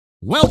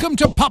Welcome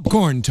to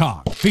Popcorn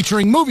Talk,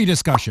 featuring movie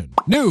discussion,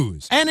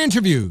 news, and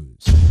interviews.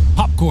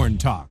 Popcorn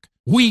Talk.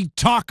 We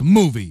talk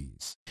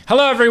movies.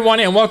 Hello,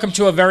 everyone, and welcome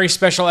to a very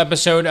special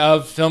episode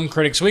of Film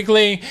Critics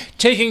Weekly,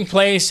 taking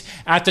place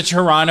at the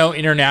Toronto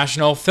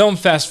International Film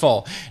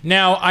Festival.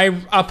 Now,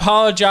 I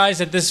apologize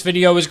that this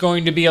video is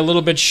going to be a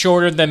little bit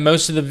shorter than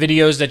most of the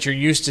videos that you're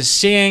used to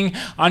seeing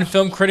on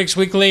Film Critics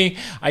Weekly.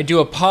 I do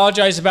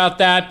apologize about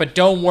that, but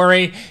don't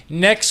worry.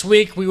 Next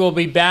week, we will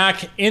be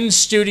back in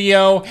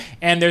studio,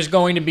 and there's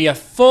going to be a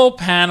full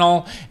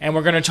panel, and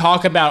we're going to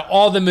talk about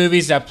all the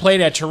movies that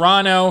played at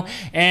Toronto,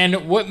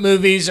 and what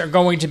movies are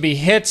going to be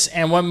hits,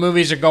 and what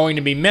movies are going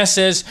to be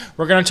misses.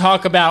 We're going to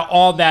talk about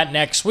all that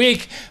next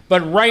week,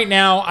 but right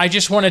now I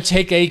just want to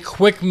take a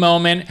quick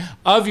moment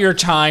of your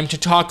time to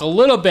talk a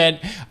little bit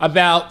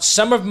about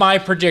some of my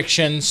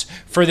predictions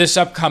for this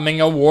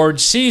upcoming award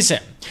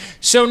season.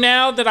 So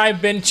now that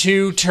I've been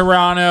to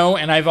Toronto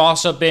and I've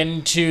also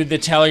been to the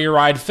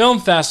Telluride Film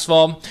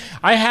Festival,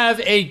 I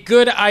have a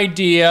good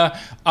idea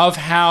of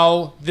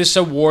how this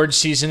award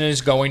season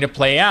is going to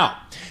play out.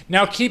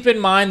 Now, keep in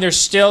mind, there's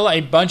still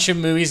a bunch of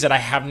movies that I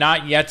have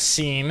not yet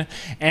seen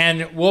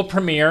and will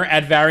premiere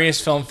at various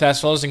film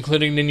festivals,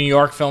 including the New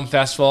York Film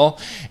Festival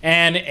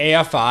and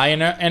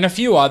AFI and a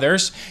few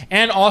others,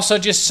 and also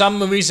just some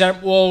movies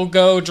that will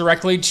go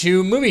directly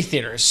to movie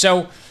theaters.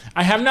 So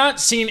I have not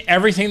seen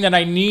everything that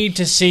I need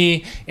to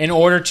see in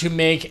order to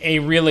make a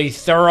really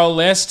thorough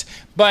list,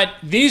 but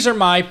these are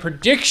my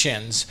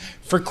predictions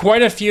for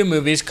quite a few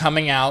movies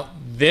coming out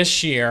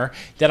this year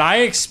that I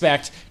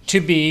expect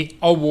to be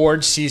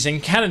award season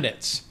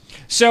candidates.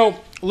 So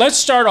let's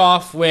start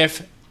off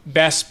with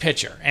Best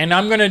Picture. And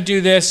I'm going to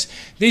do this.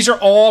 These are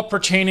all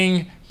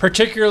pertaining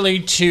particularly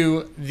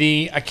to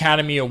the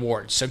Academy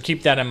Awards. So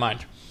keep that in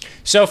mind.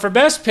 So for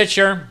Best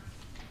Picture,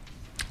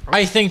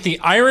 I think The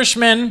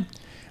Irishman,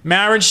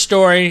 Marriage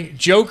Story,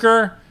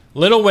 Joker,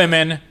 Little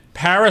Women,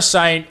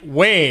 Parasite,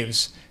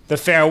 Waves, The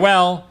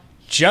Farewell,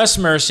 Just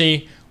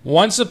Mercy,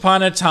 Once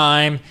Upon a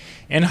Time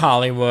in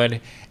Hollywood,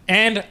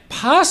 and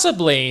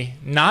possibly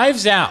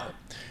Knives Out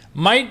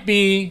might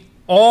be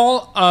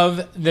all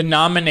of the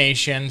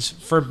nominations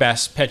for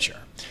Best Picture.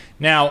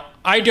 Now,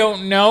 I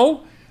don't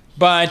know,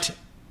 but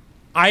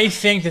I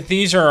think that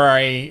these are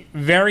a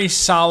very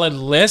solid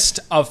list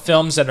of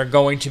films that are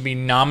going to be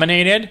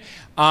nominated.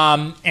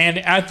 And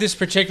at this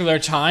particular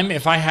time,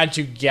 if I had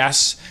to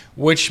guess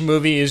which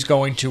movie is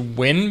going to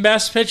win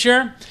Best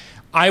Picture,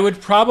 I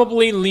would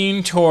probably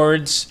lean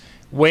towards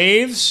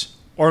Waves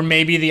or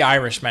maybe The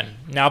Irishman.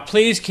 Now,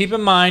 please keep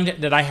in mind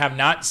that I have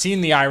not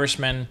seen The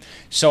Irishman,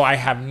 so I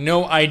have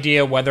no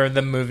idea whether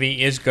the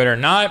movie is good or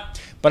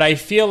not. But I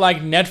feel like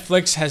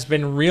Netflix has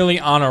been really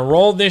on a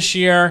roll this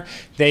year.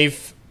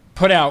 They've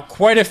put out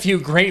quite a few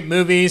great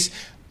movies.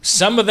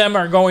 Some of them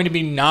are going to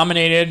be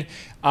nominated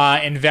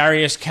in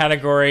various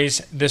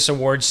categories this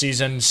award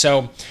season.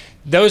 So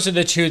those are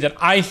the two that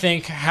I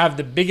think have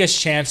the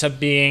biggest chance of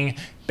being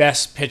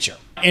Best Picture.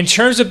 In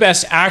terms of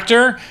Best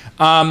Actor,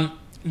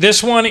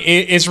 this one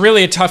is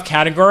really a tough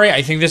category.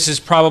 I think this is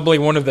probably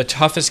one of the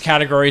toughest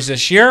categories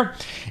this year.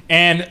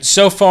 And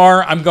so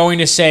far, I'm going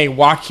to say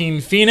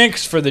Joaquin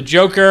Phoenix for The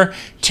Joker,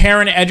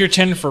 Taron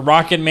Egerton for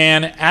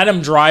Rocketman,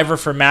 Adam Driver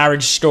for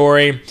Marriage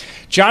Story,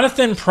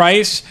 Jonathan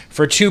Pryce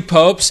for Two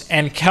Popes,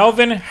 and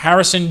Kelvin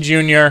Harrison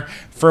Jr.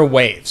 for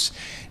Waves.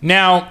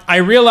 Now, I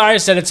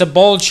realize that it's a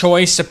bold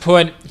choice to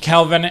put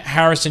Kelvin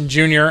Harrison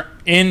Jr.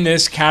 in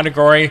this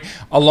category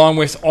along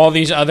with all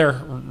these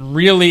other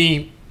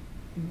really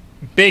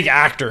big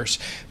actors,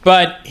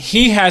 but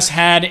he has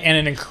had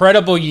an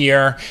incredible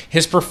year.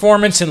 His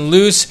performance in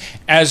Loose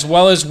as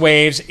well as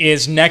Waves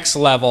is next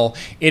level.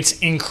 It's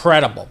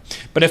incredible.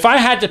 But if I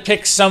had to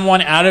pick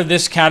someone out of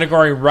this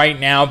category right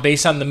now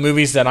based on the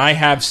movies that I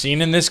have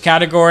seen in this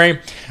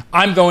category,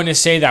 I'm going to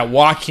say that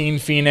Joaquin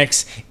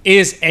Phoenix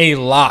is a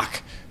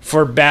lock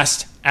for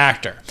Best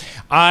Actor.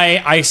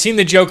 I seen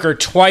The Joker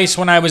twice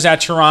when I was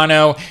at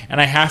Toronto, and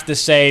I have to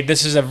say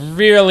this is a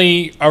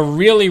really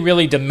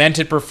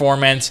demented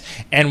performance,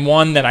 and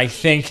one that I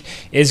think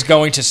is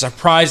going to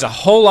surprise a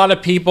whole lot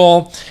of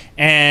people.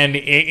 And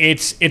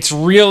it's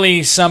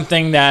really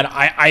something that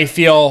I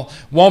feel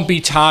won't be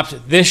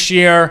topped this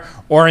year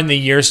or in the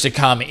years to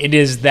come. It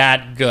is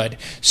that good.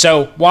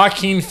 So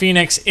Joaquin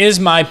Phoenix is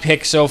my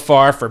pick so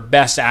far for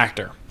Best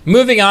Actor.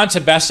 Moving on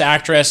to Best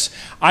Actress,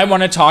 I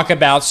want to talk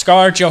about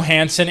Scarlett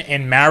Johansson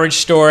in Marriage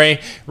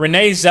Story,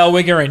 Renee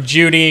Zellweger in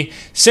Judy,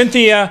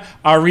 Cynthia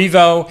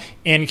Erivo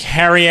in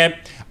Harriet,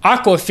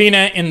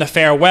 Awkwafina in The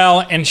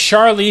Farewell, and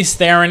Charlize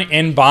Theron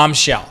in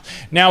Bombshell.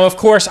 Now, of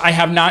course, I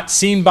have not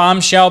seen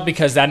Bombshell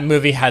because that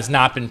movie has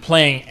not been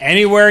playing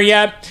anywhere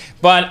yet,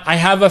 but I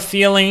have a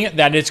feeling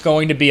that it's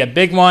going to be a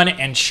big one,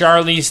 and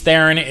Charlize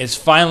Theron is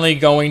finally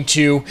going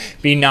to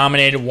be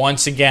nominated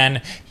once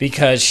again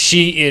because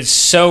she is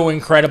so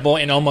incredible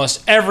in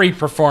almost every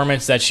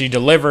performance that she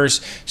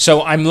delivers,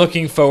 so I'm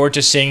looking forward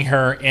to seeing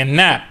her in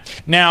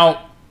that.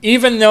 Now,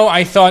 even though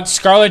I thought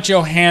Scarlett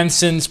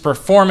Johansson's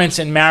performance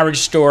in Marriage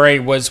Story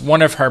was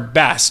one of her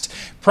best,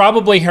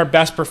 probably her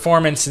best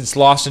performance since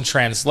Lost in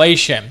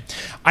Translation.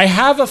 I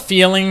have a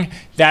feeling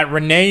that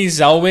Renee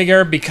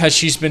Zellweger, because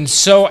she's been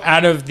so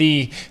out of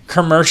the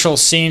commercial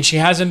scene, she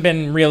hasn't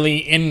been really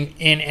in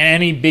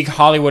any big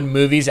Hollywood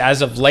movies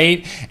as of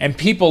late, and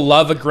people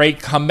love a great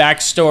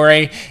comeback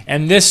story.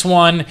 And this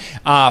one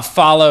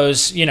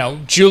follows,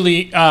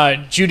 Judy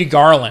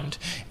Garland.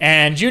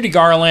 And Judy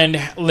Garland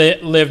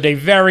lived a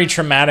very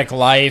traumatic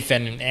life,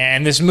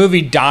 and this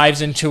movie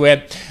dives into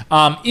it.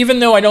 Even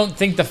though I don't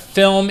think the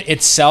film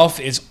itself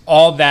is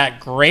all that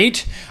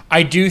great,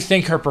 I do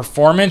think her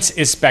performance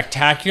is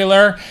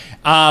spectacular.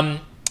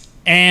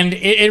 And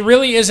it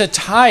really is a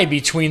tie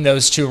between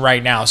those two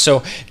right now.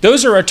 So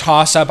those are a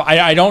toss-up.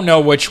 I don't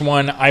know which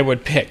one I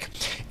would pick.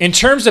 In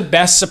terms of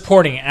Best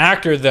Supporting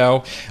Actor,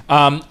 though,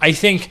 I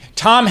think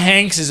Tom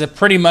Hanks is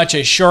pretty much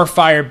a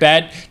surefire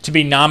bet to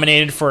be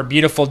nominated for A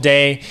Beautiful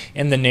Day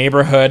in the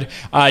Neighborhood.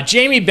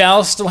 Jamie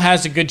Bell still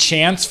has a good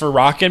chance for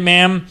Rocket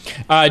Man.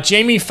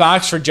 Jamie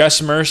Foxx for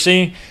Just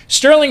Mercy.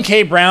 Sterling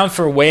K. Brown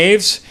for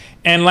Waves.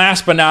 And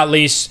last but not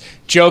least,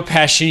 Joe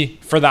Pesci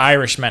for The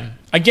Irishman.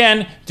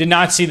 Again, did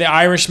not see The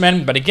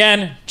Irishman, but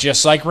again,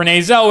 just like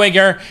Renee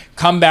Zellweger,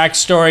 comeback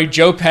story,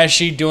 Joe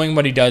Pesci doing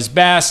what he does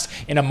best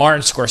in a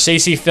Martin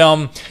Scorsese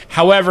film.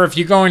 However, if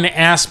you're going to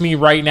ask me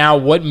right now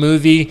what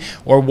movie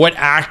or what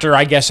actor,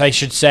 I guess I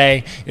should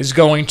say, is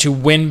going to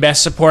win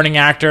Best Supporting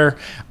Actor,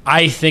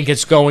 I think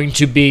it's going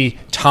to be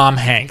Tom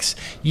Hanks.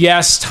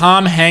 Yes,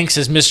 Tom Hanks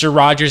as Mr.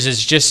 Rogers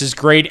is just as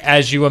great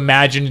as you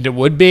imagined it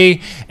would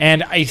be,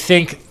 and I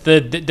think the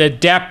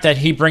depth that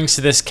he brings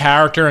to this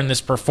character and this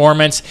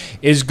performance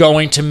is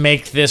going to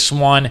make this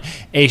one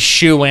a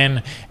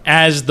shoo-in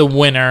as the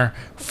winner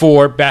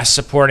for Best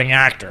Supporting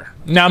Actor.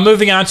 Now,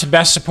 moving on to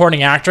Best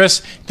Supporting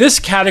Actress, this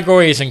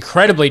category is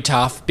incredibly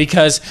tough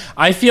because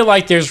I feel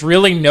like there's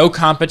really no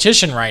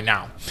competition right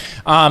now.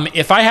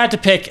 If I had to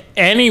pick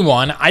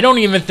anyone, I don't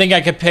even think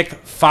I could pick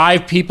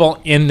 5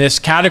 people in this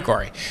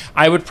category.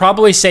 I would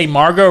probably say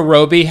Margot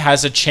Robbie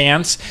has a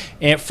chance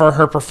for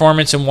her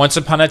performance in Once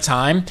Upon a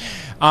Time.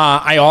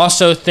 I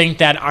also think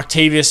that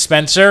Octavia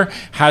Spencer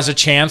has a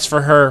chance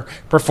for her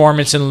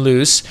performance in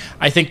Loose.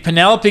 I think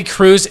Penelope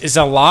Cruz is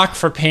a lock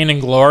for Pain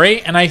and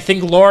Glory, and I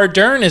think Laura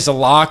Dern is a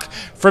lock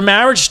for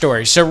Marriage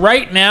Story. So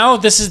right now,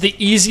 this is the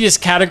easiest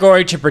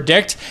category to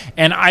predict,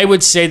 and I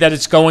would say that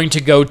it's going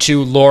to go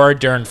to Laura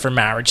Dern for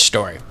Marriage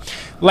Story.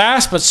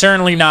 Last but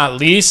certainly not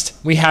least,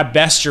 we have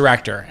Best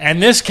Director.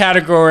 And this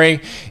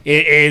category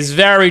is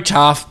very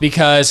tough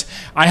because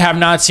I have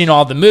not seen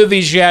all the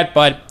movies yet,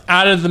 but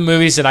out of the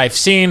movies that I've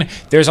seen,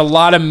 there's a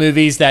lot of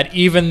movies that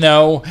even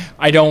though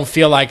I don't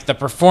feel like the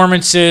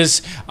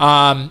performances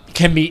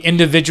can be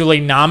individually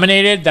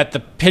nominated, that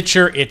the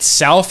picture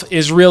itself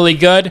is really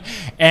good,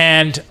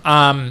 and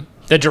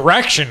the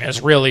direction is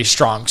really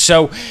strong.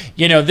 So,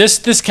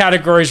 this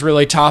category is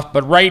really tough,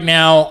 but right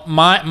now,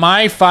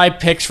 my 5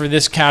 picks for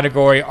this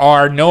category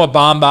are Noah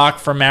Baumbach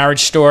for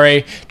Marriage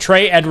Story,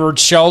 Trey Edward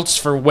Schultz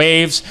for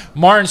Waves,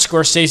 Martin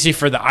Scorsese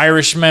for The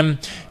Irishman,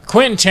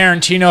 Quentin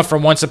Tarantino for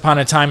Once Upon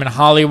a Time in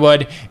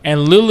Hollywood,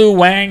 and Lulu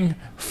Wang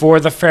for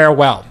The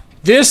Farewell.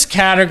 This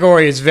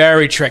category is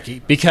very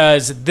tricky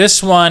because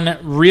this one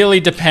really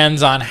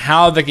depends on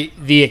how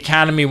the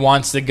Academy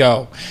wants to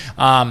go.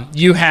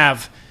 You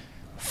have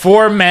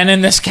 4 men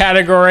in this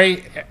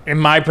category, in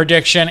my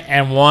prediction,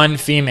 and 1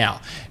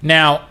 female.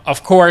 Now,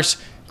 of course,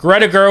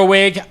 Greta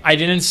Gerwig, I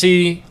didn't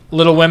see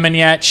Little Women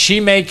yet. She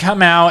may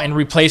come out and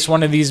replace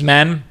one of these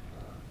men.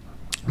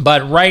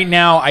 But right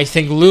now, I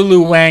think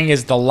Lulu Wang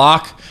is the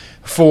lock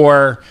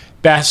for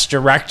Best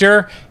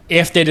Director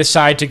if they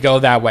decide to go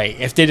that way.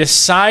 If they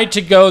decide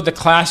to go the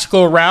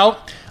classical route,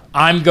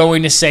 I'm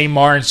going to say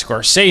Martin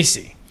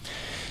Scorsese.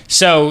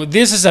 So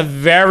this is a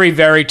very,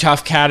 very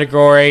tough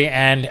category,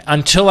 and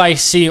until I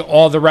see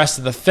all the rest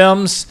of the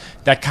films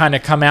that kind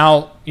of come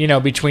out,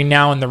 between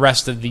now and the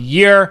rest of the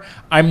year,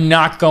 I'm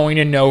not going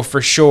to know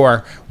for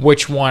sure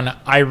which one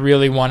I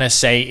really want to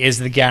say is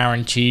the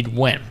guaranteed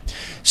win.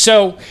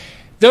 So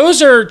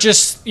those are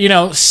just,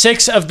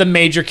 6 of the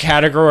major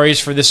categories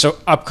for this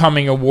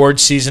upcoming award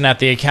season at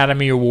the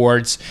Academy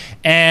Awards.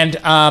 And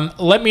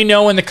let me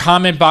know in the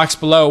comment box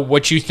below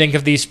what you think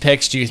of these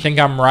picks. Do you think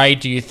I'm right?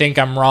 Do you think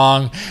I'm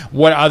wrong?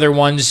 What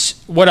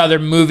other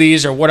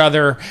movies or what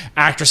other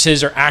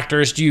actresses or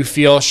actors do you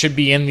feel should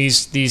be in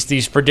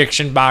these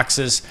prediction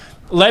boxes?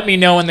 Let me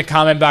know in the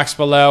comment box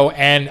below.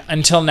 And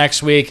until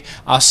next week,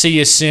 I'll see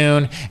you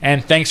soon.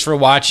 And thanks for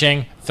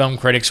watching Film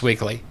Critics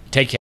Weekly.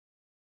 Take care.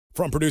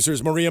 From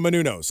producers Maria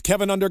Menounos,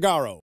 Kevin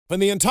Undergaro, and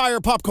the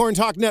entire Popcorn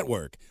Talk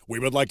Network, we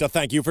would like to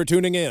thank you for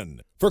tuning in.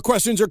 For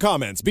questions or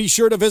comments, be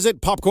sure to visit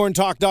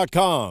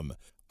popcorntalk.com.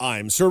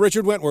 I'm Sir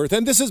Richard Wentworth,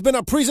 and this has been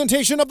a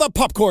presentation of the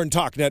Popcorn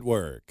Talk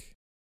Network.